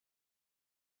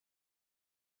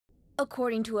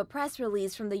According to a press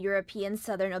release from the European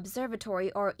Southern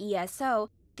Observatory, or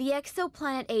ESO, the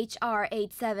exoplanet HR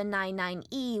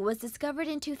 8799e was discovered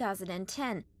in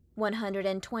 2010,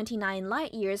 129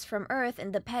 light-years from Earth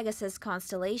in the Pegasus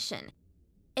constellation.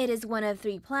 It is one of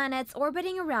 3 planets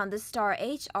orbiting around the star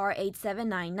HR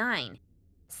 8799.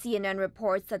 CNN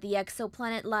reports that the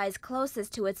exoplanet lies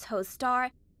closest to its host star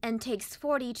and takes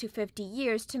 40 to 50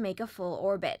 years to make a full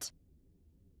orbit.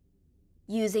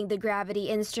 Using the gravity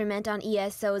instrument on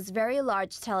ESO's Very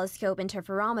Large Telescope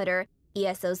Interferometer,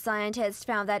 ESO scientists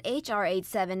found that HR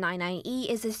 8799e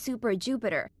is a super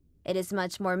Jupiter. It is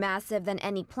much more massive than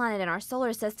any planet in our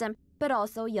solar system, but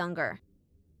also younger.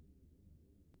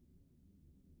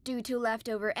 Due to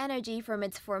leftover energy from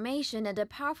its formation and a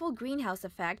powerful greenhouse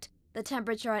effect, the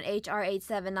temperature on HR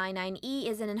 8799e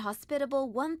is an inhospitable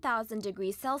 1,000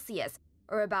 degrees Celsius,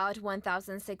 or about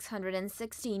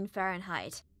 1,616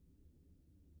 Fahrenheit.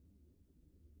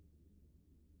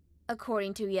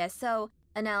 According to ESO,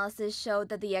 analysis showed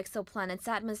that the exoplanet's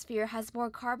atmosphere has more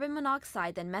carbon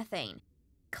monoxide than methane.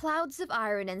 Clouds of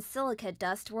iron and silicate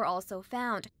dust were also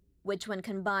found, which when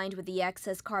combined with the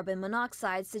excess carbon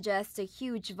monoxide suggests a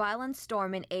huge violent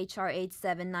storm in HR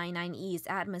 8799e's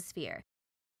atmosphere.